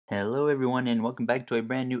Hello everyone and welcome back to a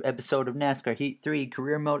brand new episode of NASCAR Heat 3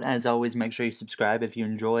 Career Mode. As always, make sure you subscribe if you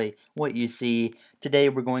enjoy what you see. Today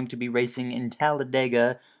we're going to be racing in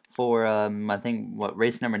Talladega for, I think,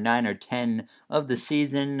 race number 9 or 10 of the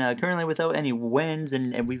season. Currently without any wins,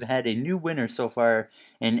 and we've had a new winner so far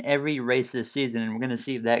in every race this season, and we're going to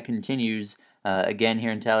see if that continues. Again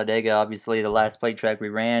here in Talladega, obviously the last plate track we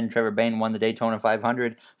ran, Trevor Bayne won the Daytona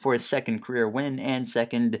 500 for his second career win and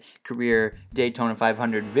second career Daytona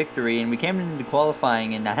 500 victory. And we came into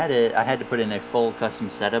qualifying, and I had to put in a full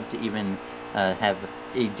custom setup to even have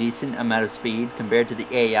a decent amount of speed compared to the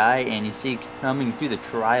AI. And you see, coming through the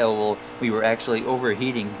trial, we were actually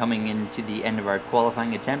overheating coming into the end of our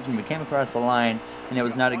qualifying attempt, and we came across the line, and it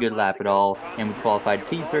was not a good lap at all, and we qualified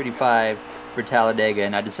P35 for Talladega,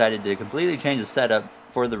 and I decided to completely change the setup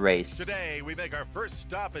for the race. Today, we make our first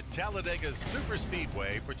stop at Talladega's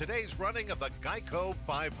Superspeedway for today's running of the Geico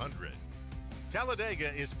 500.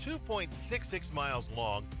 Talladega is 2.66 miles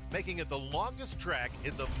long, making it the longest track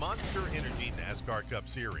in the Monster Energy NASCAR Cup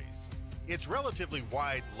Series. Its relatively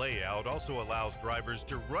wide layout also allows drivers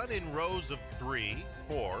to run in rows of 3,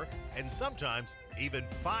 4, and sometimes even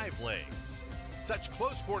 5 lanes. Such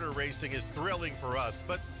close-quarter racing is thrilling for us,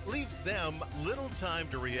 but leaves them little time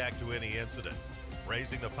to react to any incident,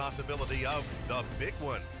 raising the possibility of the big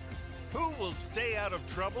one. Who will stay out of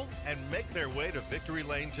trouble and make their way to victory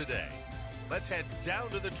lane today? Let's head down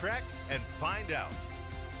to the track and find out.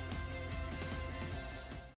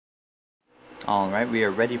 Alright, we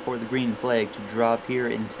are ready for the green flag to drop here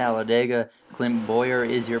in Talladega. Clint Boyer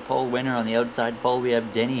is your pole winner. On the outside pole, we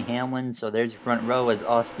have Denny Hamlin. So there's your front row as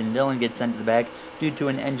Austin Dillon gets sent to the back due to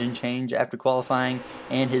an engine change after qualifying.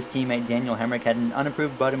 And his teammate Daniel Hemrick had an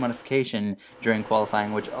unapproved body modification during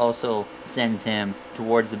qualifying, which also sends him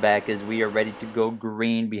towards the back as we are ready to go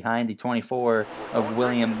green behind the 24 of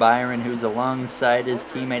William Byron, who's alongside his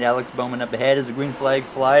teammate Alex Bowman up ahead as the green flag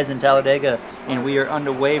flies in Talladega. And we are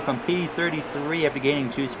underway from P33 after gaining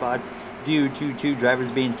 2 spots due to 2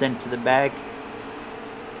 drivers being sent to the back.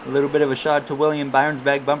 A little bit of a shot to William Byron's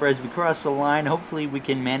back bumper as we cross the line. Hopefully we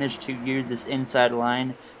can manage to use this inside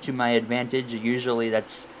line to my advantage. Usually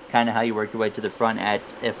that's kind of how you work your way to the front at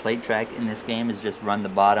a plate track in this game, is just run the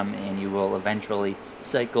bottom and you will eventually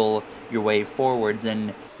cycle your way forwards.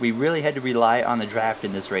 And we really had to rely on the draft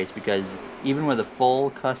in this race because even with a full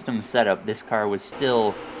custom setup, this car was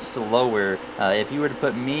still slower. If you were to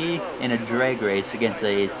put me in a drag race against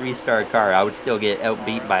a 3-star car, I would still get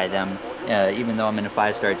outbeat by them, even though I'm in a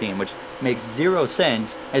 5-star team, which makes 0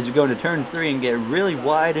 sense as we go into turns 3 and get really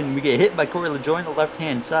wide, and we get hit by Corey LaJoie on the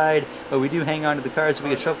left-hand side, but we do hang on to the car, so we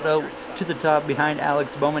get shuffled out to the top behind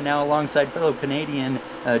Alex Bowman, now alongside fellow Canadian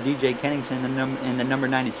DJ Kennington in the number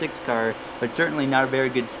 96 car, but certainly not a very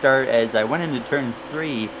good start as I went into turns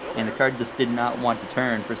 3 and the car just did not want to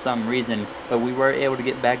turn for some reason, but we were able to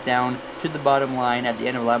get back down to the bottom line at the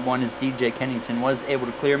end of lap 1 as DJ Kennington was able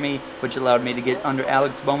to clear me, which allowed me to get under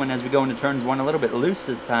Alex Bowman as we go into turns 1 a little bit loose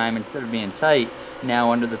this time instead of being tight,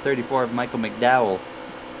 now under the 34 of Michael McDowell.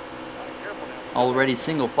 Already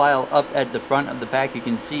single file up at the front of the pack. You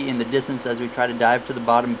can see in the distance as we try to dive to the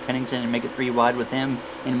bottom of Kennington and make it 3 wide with him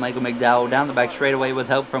and Michael McDowell down the back straightaway with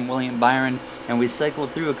help from William Byron, and we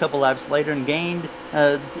cycled through a couple laps later and gained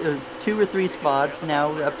 2 or 3 spots,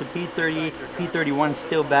 now up to P30, P31,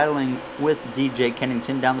 still battling with DJ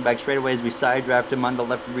Kennington down the back straightaway as we side draft him on the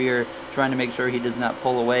left rear, trying to make sure he does not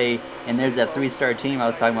pull away. And there's that 3-star team I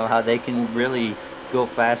was talking about, how they can really go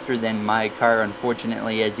faster than my car,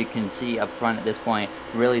 unfortunately, as you can see up front at this point,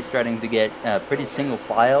 really starting to get pretty single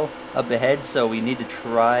file up ahead, so we need to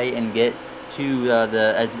try and get to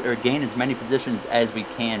gain as many positions as we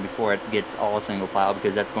can before it gets all single file,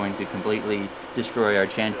 because that's going to completely destroy our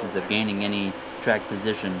chances of gaining any track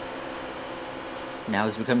position. Now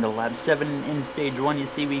as we come to lap 7 in stage 1, you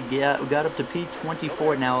see we got up to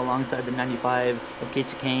P24 now alongside the 95 of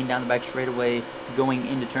Casey Kane down the back straightaway going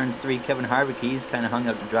into turns 3. Kevin Harvick, he's kind of hung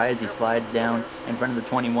out to dry as he slides down in front of the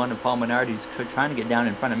 21 of Paul Menard, who's trying to get down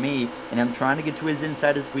in front of me, and I'm trying to get to his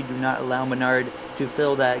inside as we do not allow Menard to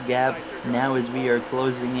fill that gap. Now as we are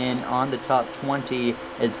closing in on the top 20,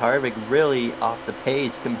 as Harvick really off the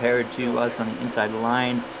pace compared to us on the inside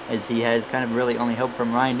line, as he has kind of really only help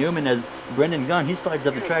from Ryan Newman, as Brendan Gunn, he slides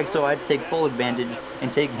up the track, so I'd take full advantage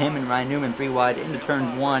and take him and Ryan Newman 3 wide into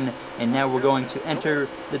turns 1, and now we're going to enter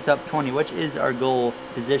the top 20, which is our goal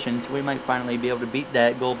position, so we might finally be able to beat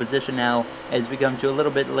that goal position now as we come to a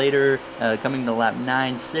little bit later, coming to lap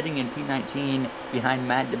 9, sitting in P19 behind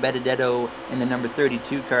Matt DiBenedetto in the number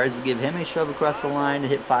 32 cars. We give him a shove across the line to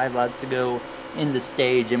hit 5 laps to go in the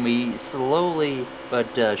stage, and we slowly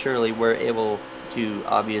but surely were able to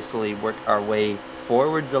obviously work our way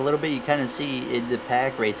forwards a little bit. You kind of see the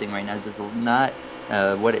pack racing right now is just not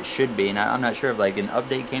what it should be, and I'm not sure if like an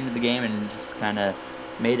update came to the game and just kind of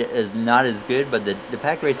made it as not as good, but the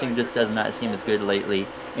pack racing just does not seem as good lately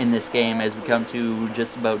in this game as we come to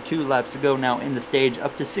just about 2 laps to go now in the stage,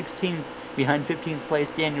 up to 16th behind 15th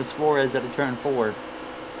place Daniel Suarez at a turn 4.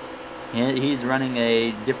 He's running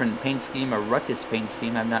a different paint scheme, a ruckus paint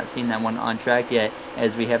scheme. I've not seen that one on track yet,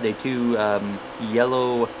 as we have the 2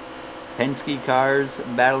 yellow Penske cars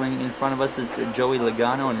battling in front of us. It's Joey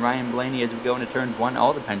Logano and Ryan Blaney as we go into turns 1.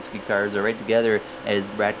 All the Penske cars are right together, as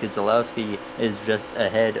Brad Keselowski is just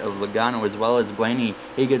ahead of Logano, as well as Blaney.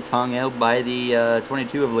 He gets hung out by the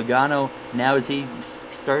 22 of Logano now as he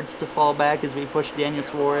starts to fall back as we push Daniel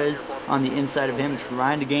Suarez on the inside of him,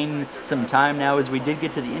 trying to gain some time now as we did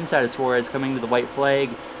get to the inside of Suarez coming to the white flag,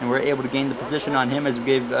 and we're able to gain the position on him as we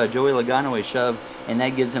gave Joey Logano a shove, and that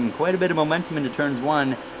gives him quite a bit of momentum into turns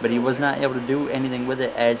 1, but he was not able to do anything with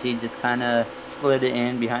it as he just kind of slid it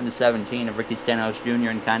in behind the 17 of Ricky Stenhouse Jr.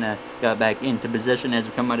 and kind of got back into position as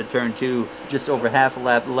we come out of turn 2. Just over half a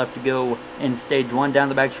lap left to go in stage 1. Down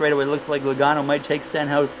the back straightaway, it looks like Logano might take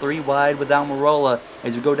Stenhouse 3 wide with Almirola.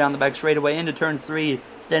 As we go down the back straightaway into turn 3,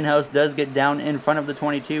 Stenhouse does get down in front of the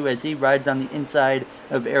 22 as he rides on the inside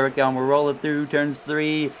of Eric Almirola through turns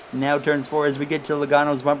 3. Now turns 4 as we get to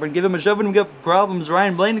Logano's bumper and give him a shove, and we got problems.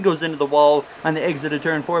 Ryan Blaney goes into the wall on the exit of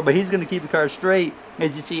turn 4, but he's going to keep the car straight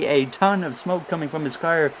as you see a ton of smoke coming from his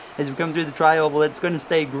car as we come through the tri-oval. It's going to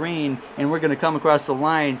stay green, and we're going to come across the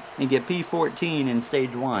line and get P14 in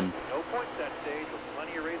stage 1.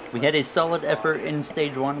 We had a solid effort in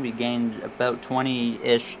stage 1. We gained about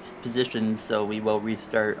 20-ish positions, so we will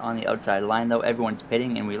restart on the outside line, though everyone's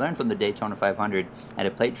pitting, and we learned from the Daytona 500 at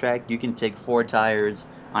a plate track you can take 4 tires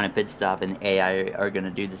on a pit stop, and the AI are going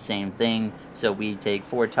to do the same thing. So we take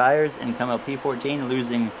 4 tires and come out P14,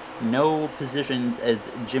 losing no positions as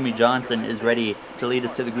Jimmy Johnson is ready to lead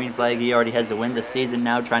us to the green flag. He already has a win this season,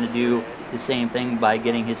 now trying to do the same thing by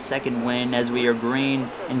getting his 2nd win as we are green,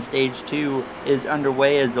 and stage 2 is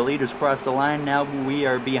underway as the leaders cross the line. Now we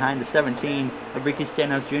are behind the 17 of Ricky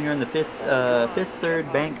Stenhouse Jr. in the fifth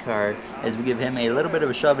third bank car as we give him a little bit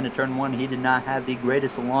of a shove into turn 1. He did not have the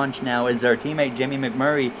greatest launch now as our teammate Jamie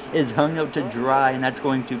McMurray is hung out to dry, and that's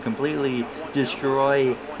going to completely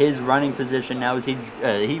destroy his running position now as he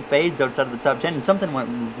fades outside of the top 10, and something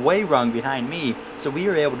went way wrong behind me, so we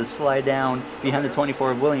were able to slide down behind the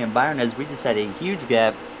 24 of William Byron as we just had a huge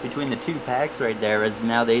gap between the 2 packs right there, as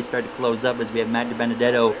now they start to close up as we have Matt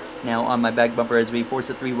DiBenedetto now on my back bumper as we force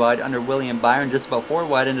a 3 wide under William Byron, just about 4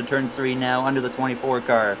 wide into turns 3 now under the 24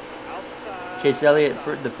 car. Chase Elliott,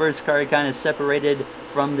 for the first car, kind of separated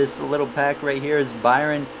from this little pack right here is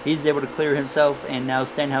Byron. He's able to clear himself, and now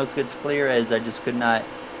Stenhouse gets clear as I just could not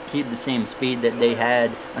keep the same speed that they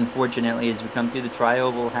had, unfortunately, as we come through the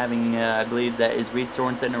tri-oval, having, I believe that is Reed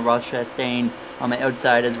Sorensen and Ross Chastain on my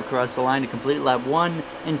outside as we cross the line to complete lap 1.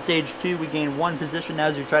 In stage 2, we gain 1 position now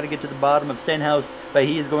as we try to get to the bottom of Stenhouse, but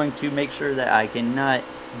he is going to make sure that I cannot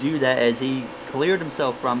do that as he cleared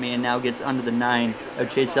himself from me and now gets under the 9 of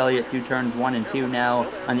Chase Elliott through turns 1 and 2. Now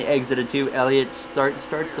on the exit of 2, Elliott starts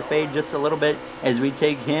to fade just a little bit as we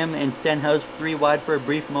take him and Stenhouse 3 wide for a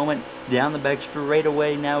brief moment down the back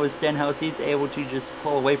straightaway. Now is Stenhouse, he's able to just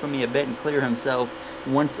pull away from me a bit and clear himself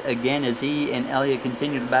once again as he and Elliott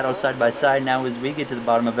continue to battle side by side. Now as we get to the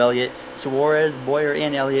bottom of Elliott, Suarez, Boyer,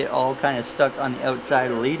 and Elliott all kind of stuck on the outside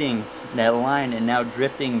leading that line and now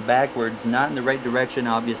drifting backwards, not in the right direction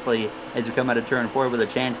obviously, as we come out of turn 4 with a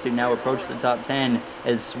chance to now approach the top 10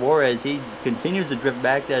 as Suarez, he continues to drift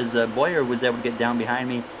back as Boyer was able to get down behind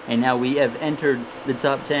me, and now we have entered the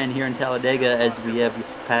top 10 here in Talladega as we have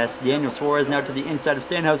passed Daniel Suarez now to the inside of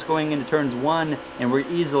Stenhouse going into turns 1, and we're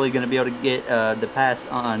easily going to be able to get the pass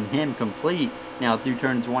on him complete now through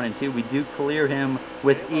turns 1 and 2. We do clear him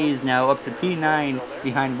with ease now up to P9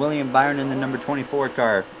 behind William Byron in the number 24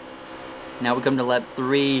 car. Now we come to lap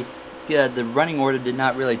 3. The running order did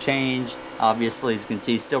not really change. Obviously, as you can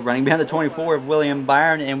see, still running behind the 24 of William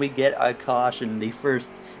Byron, and we get a caution, the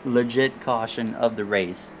first legit caution of the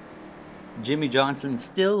race. Jimmy Johnson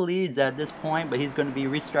still leads at this point, but he's going to be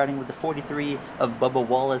restarting with the 43 of Bubba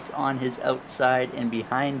Wallace on his outside, and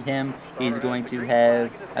behind him he's going to have,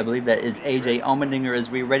 I believe that is AJ Allmendinger as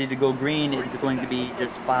we're ready to go green. It's going to be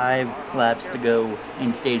just 5 laps to go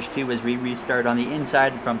in stage 2 as we restart on the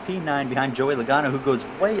inside from P9 behind Joey Logano, who goes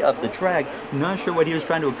way up the track. Not sure what he was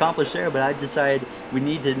trying to accomplish there, but I decided we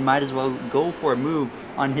might as well go for a move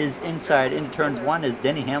on his inside into turns 1 as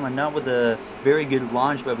Denny Hamlin, not with a very good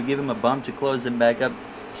launch, but we give him a bump to close him back up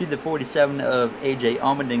to the 47 of AJ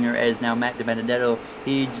Allmendinger, as now Matt DiBenedetto,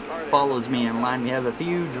 he follows me in line. We have a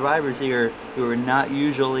few drivers here who are not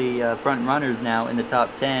usually front runners now in the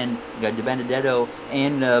top 10. We got DiBenedetto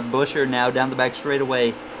and Buescher now down the back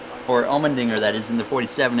straightaway, or Allmendinger, that is, in the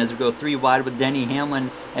 47, as we go 3 wide with Denny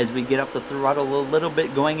Hamlin as we get off the throttle a little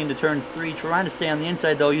bit going into turns 3, trying to stay on the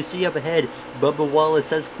inside though. You see up ahead, Bubba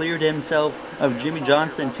Wallace has cleared himself of Jimmy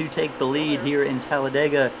Johnson to take the lead here in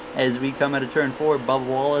Talladega as we come out of turn 4. Bubba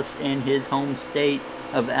Wallace in his home state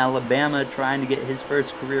of Alabama, trying to get his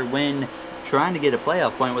first career win, trying to get a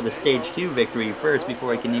playoff point with a stage 2 victory first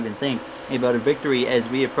before I can even think about a victory, as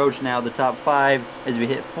we approach now the top 5 as we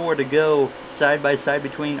hit 4 to go, side by side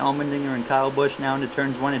between Allmendinger and Kyle Busch now into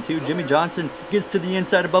turns 1 and 2. Jimmy Johnson gets to the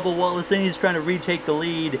inside of Bubba Wallace and he's trying to retake the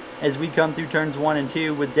lead as we come through turns 1 and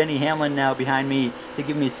 2 with Denny Hamlin now behind me to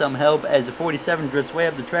give me some help as the 47 drifts way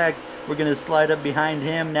up the track. We're going to slide up behind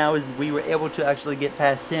him now as we were able to actually get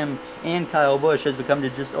past him and Kyle Busch as we come to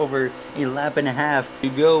just over a lap and a half to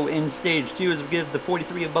go in stage 2 as we give the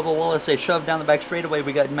 43 of Bubba Wallace a shove down the back straightaway.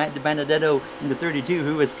 We got Matt DiBenedetto in the 32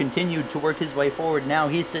 who has continued to work his way forward. Now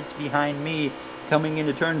he sits behind me coming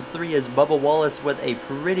into turns 3 as Bubba Wallace with a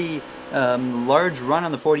pretty large run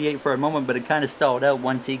on the 48 for a moment, but it kind of stalled out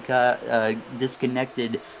once he got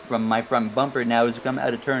disconnected from my front bumper. Now as we come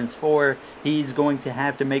out of turns 4, he's going to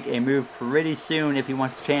have to make a move pretty soon if he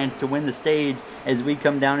wants a chance to win the stage as we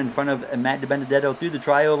come down in front of Matt DiBenedetto through the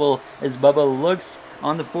tri-oval as Bubba looks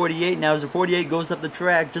on the 48. Now as the 48 goes up the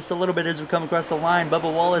track just a little bit as we come across the line,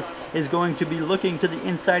 Bubba Wallace is going to be looking to the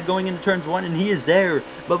inside going into turns 1, and he is there.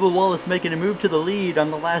 Bubba Wallace making a move to the lead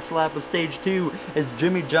on the last lap of stage 2 as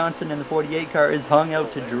Jimmy Johnson in the 48 car is hung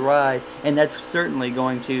out to dry, and that's certainly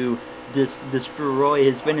going to destroy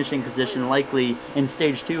his finishing position likely in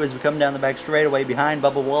stage 2 as we come down the back straightaway behind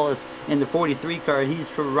Bubba Wallace in the 43 car. He's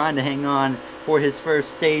trying to hang on for his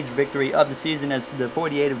first stage victory of the season as the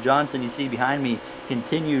 48 of Johnson you see behind me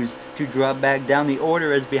continues to drop back down the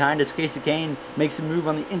order as behind us Casey Kane makes a move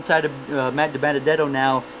on the inside of Matt DiBenedetto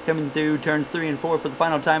now coming through turns 3 and 4 for the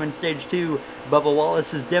final time in stage 2. Bubba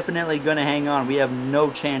Wallace is definitely going to hang on. We have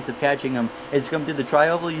no chance of catching him as we come through the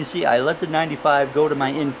tri-oval. You see I let the 95 go to my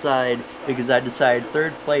inside because I decided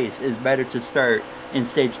third place is better to start in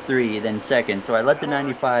stage 3 than second, so I let the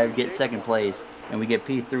 95 get second place and we get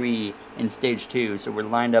P3 in stage 2. So we're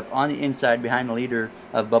lined up on the inside behind the leader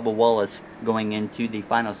of Bubba Wallace going into the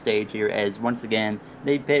final stage here as once again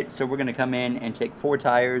they pit. So we're going to come in and take 4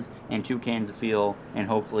 tires and 2 cans of fuel, and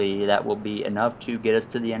hopefully that will be enough to get us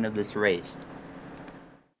to the end of this race.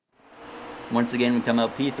 Once again we come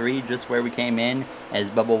out P3 just where we came in as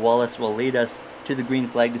Bubba Wallace will lead us to the green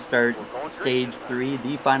flag to start stage 3,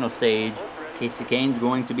 the final stage. Casey Kane's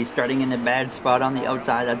going to be starting in a bad spot on the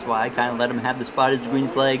outside. That's why I kind of let him have the spot as the green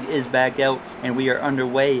flag is back out, and we are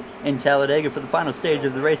underway in Talladega for the final stage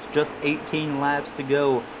of the race. Just 18 laps to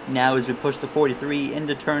go now as we push the 43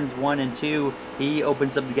 into turns 1 and 2. He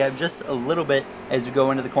opens up the gap just a little bit as we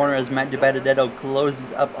go into the corner as Matt DiBenedetto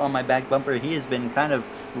closes up on my back bumper. He has been kind of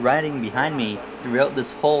riding behind me throughout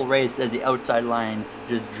this whole race as the outside line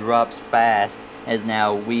just drops fast. As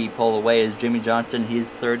now we pull away as Jimmy Johnson, he is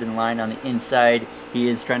third in line on the inside. He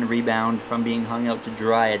is trying to rebound from being hung out to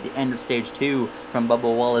dry at the end of stage 2 from Bubba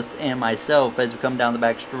Wallace and myself as we come down the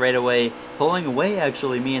back straightaway, pulling away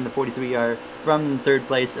actually me in the 43R from third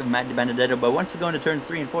place of Matt DiBenedetto. But once we go into turns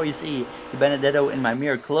 3 and 4, you see DiBenedetto in my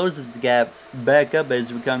mirror closes the gap back up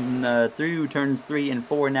as we come through turns 3 and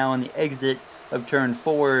 4 now on the exit of turn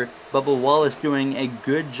 4. Bubba Wallace doing a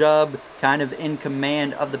good job kind of in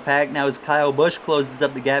command of the pack now as Kyle Busch closes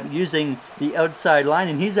up the gap using the outside line,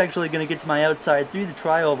 and he's actually going to get to my outside through the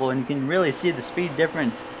tri-oval, and you can really see the speed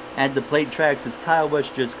difference at the plate tracks as Kyle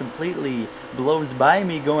Busch just completely blows by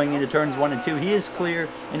me going into turns 1 and 2. He is clear,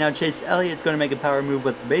 and now Chase Elliott's going to make a power move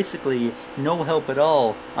with basically no help at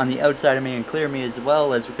all on the outside of me and clear me as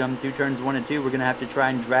well as we come through turns 1 and 2. We're going to have to try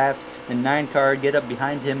and draft the 9 car, get up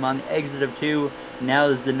behind him on the exit of 2. Now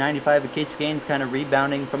as the 95 of Casey Kane's kind of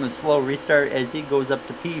rebounding from a slow restart as he goes up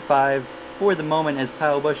to P5 for the moment as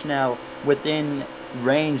Kyle Busch now within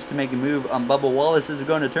range to make a move on Bubba Wallace as we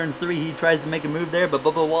go into turns 3. He tries to make a move there, but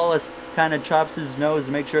Bubba Wallace kind of chops his nose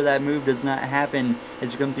to make sure that move does not happen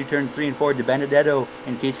as we come through turns 3 and 4. DiBenedetto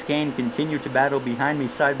and Casey Kane continue to battle behind me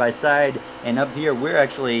side by side, and up here we're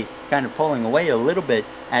actually kind of pulling away a little bit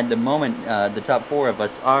at the moment. The top 4 of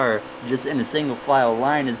us are just in a single file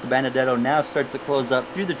line as DiBenedetto now starts to close up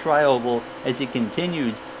through the tri-oval as he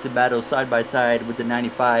continues to battle side by side with the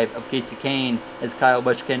 95 of Casey Kane as Kyle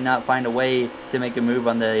Busch cannot find a way to make a a move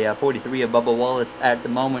on the 43 of Bubba Wallace at the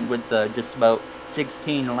moment, with just about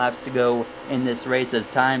 16 laps to go in this race as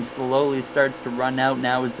time slowly starts to run out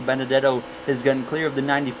now, as DiBenedetto has gotten clear of the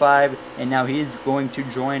 95, and now he's going to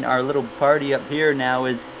join our little party up here now,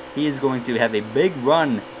 as he is going to have a big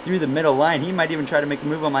run through the middle line. He might even try to make a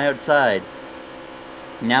move on my outside.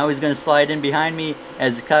 Now he's going to slide in behind me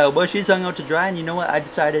as Kyle Busch, he's hung out to dry, and you know what? I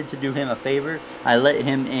decided to do him a favor. I let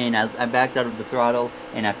him in. I backed out of the throttle,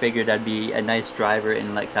 and I figured I'd be a nice driver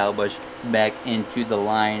and let Kyle Busch back into the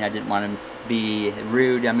line. I didn't want him be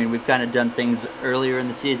rude. I mean, we've kind of done things earlier in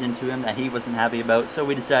the season to him that he wasn't happy about, so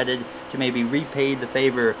we decided to maybe repay the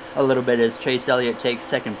favor a little bit, as Chase Elliott takes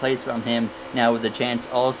second place from him, now with a chance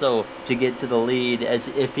also to get to the lead, as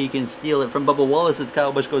if he can steal it from Bubba Wallace, as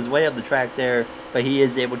Kyle Busch goes way up the track there, but he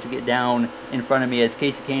is able to get down in front of me, as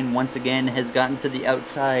Kasey Kahne once again has gotten to the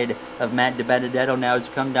outside of Matt DiBenedetto. Now has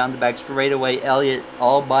come down the back straightaway. Elliott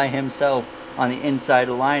all by himself on the inside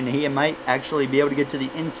line. He might actually be able to get to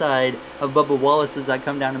the inside of Bubba Wallace as I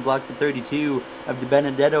come down and block the 32 of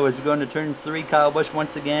DiBenedetto as we go into turns 3. Kyle Busch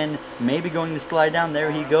once again maybe going to slide down.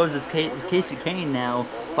 There he goes, as Kasey Kahne now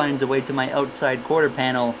finds a way to my outside quarter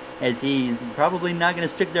panel, as he's probably not going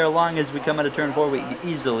to stick there long. As we come out of turn 4, we can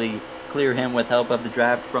easily clear him with help of the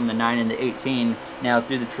draft from the 9 and the 18. Now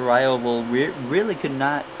through the tri-oval, we really could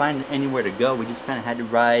not find anywhere to go. We just kind of had to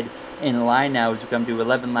ride in line now as we come to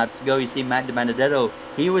 11 laps to go. You see Matt DiBenedetto,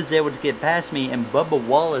 he was able to get past me, and Bubba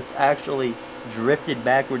Wallace actually drifted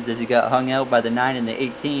backwards as he got hung out by the 9 and the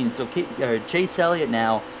 18. So Chase Elliott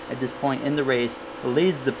now, at this point in the race,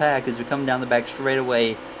 leads the pack as we come down the back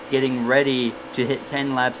straightaway, getting ready to hit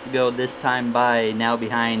 10 laps to go, this time by now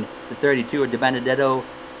behind the 32 of DiBenedetto.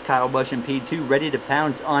 Kyle Busch in P2, ready to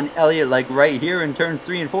pounce on Elliott, like right here in turns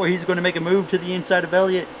 3 and 4. He's going to make a move to the inside of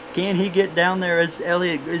Elliott. Can he get down there, as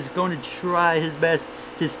Elliott is going to try his best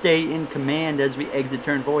to stay in command as we exit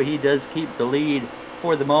turn 4. He does keep the lead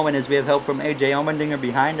for the moment, as we have help from AJ Allmendinger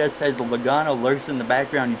behind us, as Logano lurks in the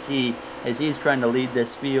background. You see as he's trying to lead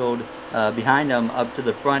this field behind him up to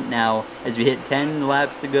the front now. As we hit 10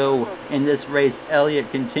 laps to go in this race,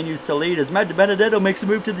 Elliott continues to lead as Matt DiBenedetto makes a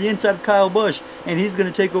move to the inside of Kyle Busch, and he's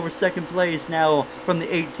going to take over second place now from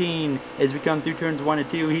the 18 as we come through turns 1 and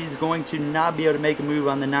 2. He's going to not be able to make a move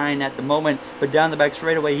on the 9 at the moment, but down the back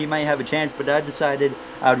straightaway he might have a chance. But I decided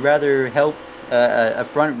I'd rather help a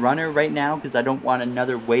front runner right now, because I don't want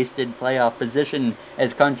another wasted playoff position,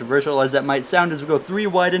 as controversial as that might sound, as we go 3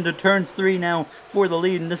 wide into turns 3 now for the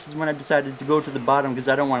lead. And this is when I decided to go to the bottom, because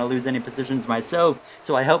I don't want to lose any positions myself.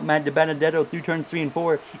 So I help Matt DiBenedetto through turns 3 and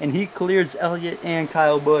 4, and he clears Elliott and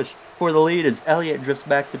Kyle Busch for the lead, as Elliott drifts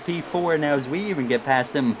back to P4 now, as we even get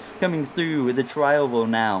past him coming through the tri-oval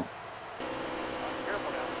now.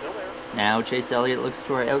 Now Chase Elliott looks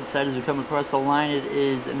to our outside as we come across the line. It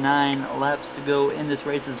is 9 laps to go in this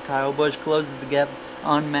race as Kyle Busch closes the gap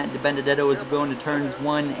on Matt DiBenedetto as we go into turns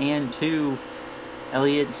 1 and 2.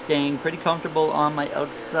 Elliott staying pretty comfortable on my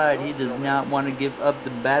outside. He does not want to give up the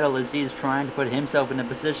battle, as he is trying to put himself in a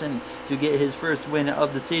position to get his first win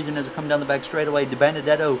of the season. As we come down the back straightaway,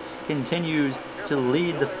 DiBenedetto continues to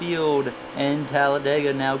lead the field, and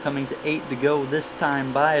Talladega now coming to 8 to go, this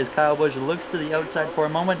time by, as Kyle Busch looks to the outside for a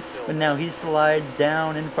moment, but now he slides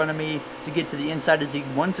down in front of me to get to the inside as he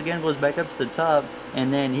once again goes back up to the top.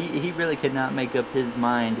 And then he really could not make up his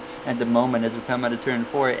mind at the moment as we come out of turn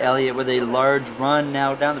 4. Elliott with a large run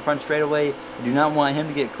now down the front straightaway. I do not want him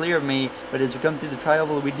to get clear of me, but as we come through the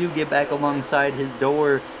tri-oval, we do get back alongside his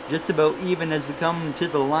door just about even as we come to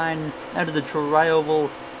the line out of the tri-oval.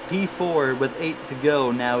 P4 with 8 to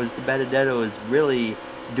go now, as DiBenedetto is really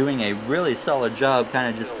doing a really solid job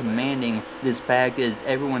kind of just commanding this pack, as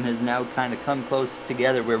everyone has now kind of come close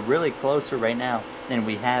together. We're really closer right now than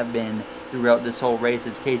we have been throughout this whole race,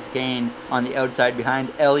 as Kasey Kahne on the outside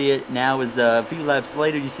behind Elliott. Now as a few laps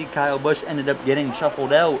later, you see Kyle Busch ended up getting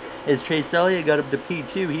shuffled out as Chase Elliott got up to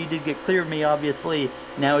P2. He did get clear of me, obviously.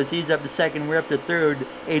 Now as he's up to second, we're up to third.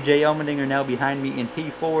 AJ Allmendinger now behind me in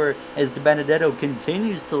P4 as DiBenedetto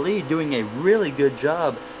continues to lead, doing a really good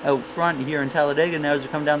job out front here in Talladega. Now as we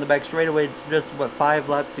come down the back straightaway, it's just, 5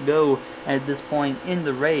 laps to go at this point in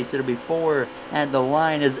the race. It'll be 4 at the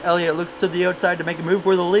line as Elliott looks to the outside to make a move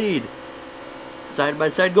for the lead. Side by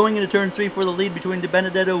side going into turn 3 for the lead between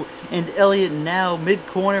DiBenedetto and Elliott. Now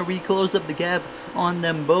mid-corner, we close up the gap on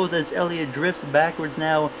them both as Elliott drifts backwards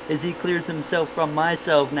now as he clears himself from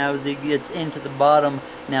myself now as he gets into the bottom.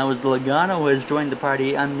 Now as Logano has joined the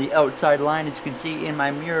party on the outside line, as you can see in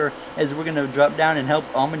my mirror, as we're going to drop down and help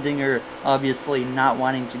Allmendinger, obviously not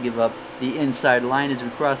wanting to give up the inside line as we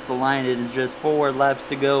cross the line. It is just 4 laps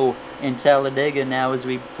to go in Talladega now as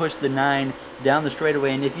we push the 9 down the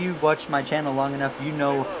straightaway. And if you watched my channel long enough, you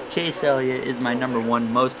know Chase Elliott is my #1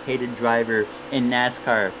 most hated driver in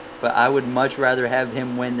NASCAR. But I would much rather have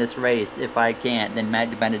him win this race if I can't than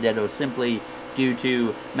Matt DiBenedetto, simply due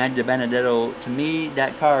to Matt DiBenedetto. To me,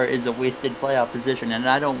 that car is a wasted playoff position, and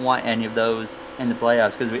I don't want any of those in the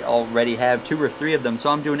playoffs because we already have 2 or 3 of them.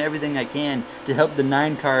 So I'm doing everything I can to help the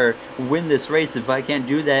 9 car win this race. If I can't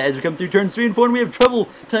do that, as we come through turns 3 and 4, and we have trouble.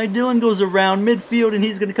 Ty Dillon goes around midfield, and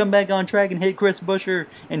he's going to come back on track and hit Chris Buescher,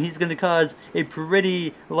 and he's going to cause a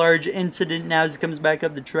pretty large incident now as he comes back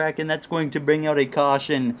up the track, and that's going to bring out a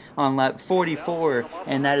caution on lap 44,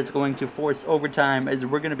 and that is going to force overtime as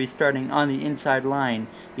we're going to be starting on the inside line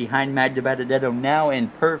behind Matt DiBenedetto, now in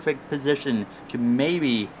perfect position to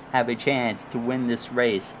maybe have a chance to win this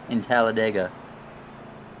race in Talladega.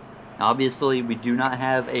 Obviously, we do not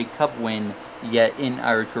have a cup win yet in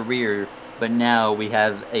our career, but now we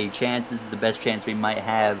have a chance. This is the best chance we might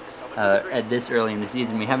have at this early in the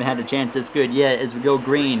season. We haven't had a chance this good yet as we go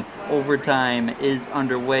green. Overtime is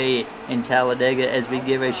underway in Talladega as we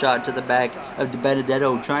give a shot to the back of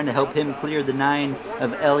DiBenedetto, trying to help him clear the 9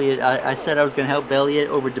 of Elliott. I said I was going to help Elliott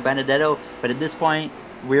over DiBenedetto, but at this point,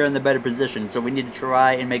 we're in the better position, so we need to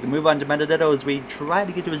try and make a move on DiBenedetto as we try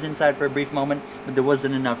to get to his inside for a brief moment, but there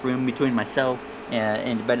wasn't enough room between myself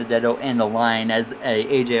and DiBenedetto and the line as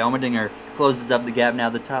AJ Allmendinger closes up the gap. Now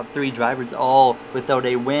the top 3 drivers all without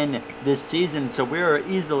a win this season, so we're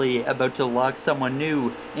easily about to lock someone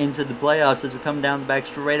new into the playoffs as we come down the back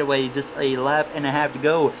straightaway. Just a lap and a half to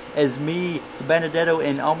go as me, DiBenedetto,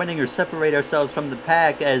 and Allmendinger separate ourselves from the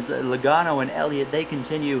pack as Logano and Elliott, they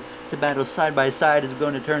continue to battle side by side as we go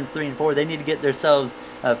into turns 3 and 4. They need to get themselves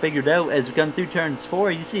figured out as we come through turns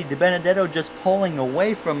 4. You see DiBenedetto just pulling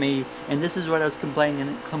away from me, and this is what I was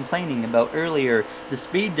complaining about earlier. The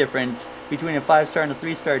speed difference between a 5-star and a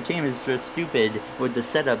 3-star team is just stupid with the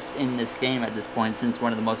setups in this game at this point since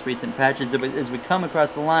one of the most recent patches. As we come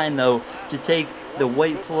across the line, though, to take the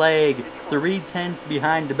white flag 3/10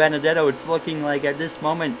 behind DiBenedetto, it's looking like at this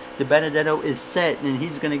moment DiBenedetto is set and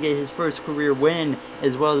he's going to get his first career win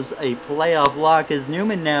as well as a playoff lock as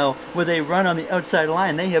Newman now with a run on the outside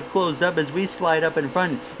line. They have closed up as we slide up in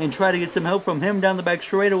front and try to get some help from him down the back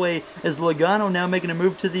straightaway as Logano now making a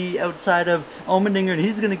move to the outside of Allmendinger, and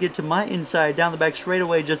he's going to get to my inside down the back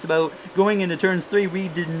straightaway just about going into turns 3. We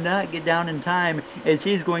did not get down in time as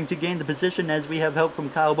he's going to gain the position as we have help from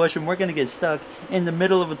Kyle Busch, and we're going to get stuck in the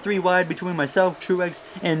middle of a 3 wide between myself, Truex,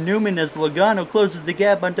 and Newman as Logano closes the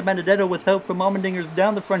gap on DiBenedetto with help from Allmendinger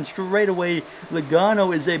down the front straightaway.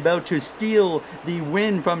 Logano is about to steal the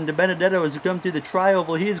win from DiBenedetto as we come through the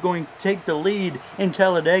trioval. He is going to take the lead in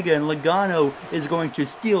Talladega, and Logano is going to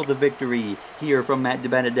steal the victory here from Matt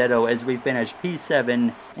DiBenedetto as we finish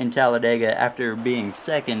P7 in Talladega after being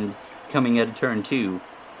second coming out of turn 2.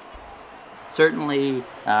 Certainly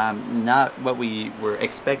not what we were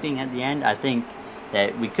expecting at the end. I think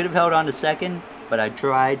that we could have held on to second, but I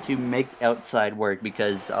tried to make the outside work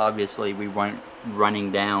because obviously we weren't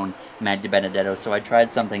running down Matt DiBenedetto, so I tried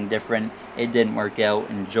something different. It didn't work out,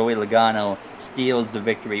 and Joey Logano steals the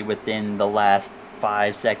victory within the last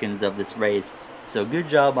 5 seconds of this race. So good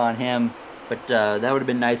job on him. But that would have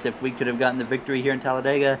been nice if we could have gotten the victory here in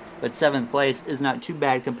Talladega. But 7th place is not too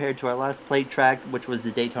bad compared to our last plate track, which was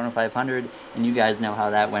the Daytona 500. And you guys know how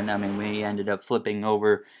that went. I mean, we ended up flipping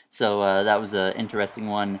over. So that was an interesting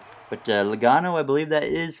one. But Logano, I believe that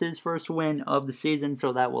is his first win of the season.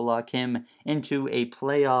 So that will lock him into a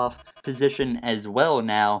playoff position as well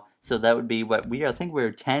now. So that would be what we are. I think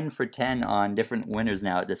we're 10 for 10 on different winners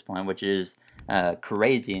now at this point, which is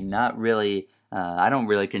crazy and not really... I don't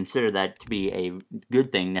really consider that to be a good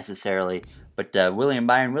thing necessarily, but William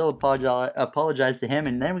Byron will apologize to him,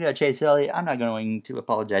 and then we got Chase Elliott. I'm not going to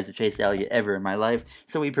apologize to Chase Elliott ever in my life,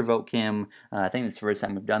 so we provoke him. I think it's the first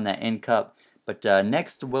time we've done that in Cup. But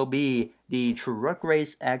next will be the truck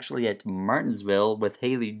race actually at Martinsville with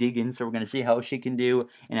Hailie Deegan, so we're going to see how she can do,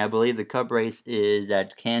 and I believe the Cup race is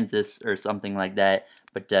at Kansas or something like that.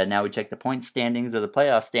 But now we check the point standings or the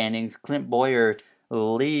playoff standings. Clint Boyer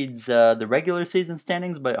leads the regular season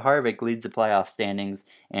standings, but Harvick leads the playoff standings,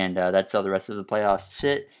 and that's how the rest of the playoffs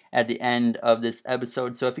sit at the end of this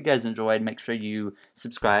episode. So if you guys enjoyed, make sure you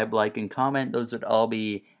subscribe, like, and comment. Those would all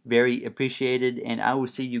be very appreciated, and I will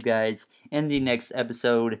see you guys in the next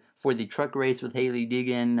episode for the truck race with Hailie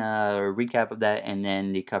Deegan, a recap of that, and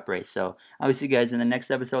then the Cup race. So I will see you guys in the next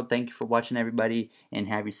episode. Thank you for watching, everybody, and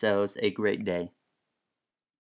have yourselves a great day.